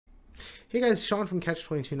Hey guys, Sean from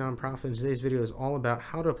Catch-22 Nonprofit, and today's video is all about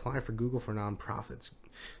how to apply for Google for Nonprofits.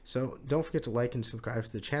 So don't forget to like and subscribe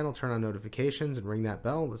to the channel, turn on notifications, and ring that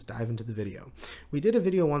bell. Let's dive into the video. We did a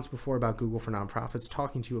video once before about Google for Nonprofits,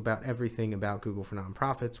 talking to you about everything about Google for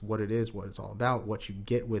Nonprofits, what it is, what it's all about, what you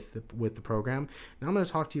get with the program. Now I'm going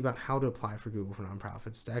to talk to you about how to apply for Google for Nonprofits.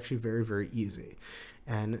 It's actually very, very easy.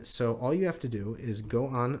 And so all you have to do is go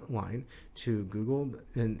online to Google,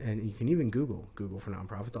 and you can even Google for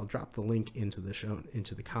Nonprofits. I'll drop the link into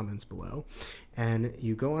the comments below. And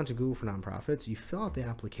you go on to Google for Nonprofits, you fill out the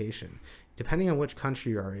application. Depending on which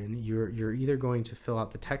country you are in, you're either going to fill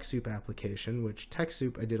out the TechSoup application, which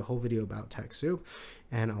TechSoup, I did a whole video about TechSoup,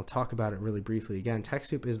 and I'll talk about it really briefly again.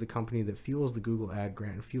 TechSoup is the company that fuels the Google Ad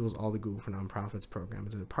Grant and fuels all the Google for Nonprofits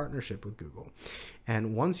programs. It's a partnership with Google.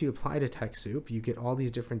 And once you apply to TechSoup, you get all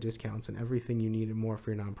these different discounts and everything you need and more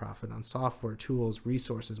for your nonprofit on software, tools,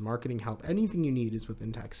 resources, marketing help. Anything you need is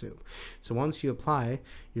within TechSoup. So once you apply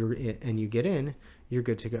and you get in, you're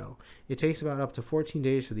good to go. It takes about up to 14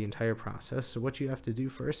 days for the entire process. So what you have to do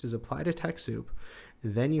first is apply to TechSoup.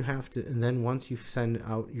 Then once you send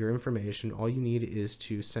out your information, all you need is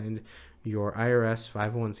to send your IRS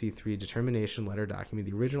 501c3 determination letter document,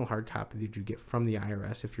 the original hard copy that you get from the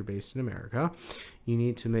IRS if you're based in America. You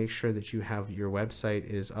need to make sure that you have your website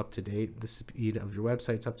is up to date, the speed of your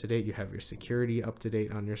website's up to date, you have your security up to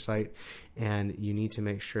date on your site, and you need to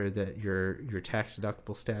make sure that your tax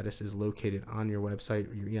deductible status is located on your website,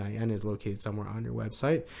 or your EIN is located somewhere on your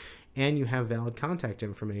website, and you have valid contact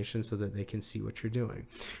information so that they can see what you're doing.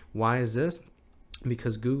 Why is this?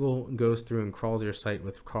 Because Google goes through and crawls your site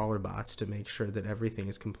with crawler bots to make sure that everything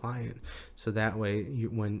is compliant. So that way,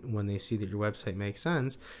 when they see that your website makes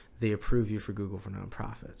sense, they approve you for Google for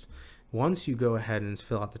Nonprofits. Once you go ahead and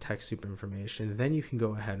fill out the TechSoup information, then you can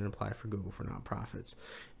go ahead and apply for Google for Nonprofits.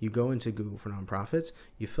 You go into Google for Nonprofits,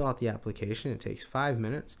 you fill out the application. It takes 5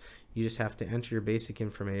 minutes. You just have to enter your basic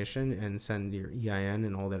information and send your EIN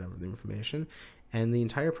and all that other information. And the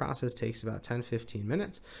entire process takes about 10-15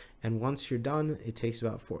 minutes. And once you're done, it takes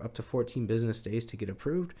about up to 14 business days to get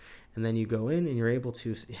approved. And then you go in and you're able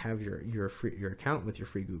to have your account with your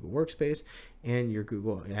free Google Workspace and your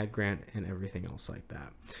Google Ad Grant and everything else like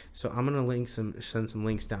that. So I'm going to send some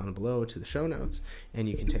links down below to the show notes, and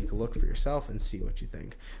you can take a look for yourself and see what you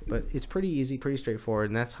think. But it's pretty easy, pretty straightforward,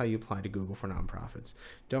 and that's how you apply to Google for Nonprofits.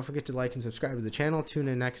 Don't forget to like and subscribe to the channel. Tune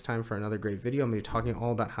in next time for another great video. I'm going to be talking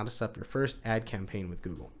all about how to set up your first ad campaign with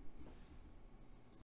Google.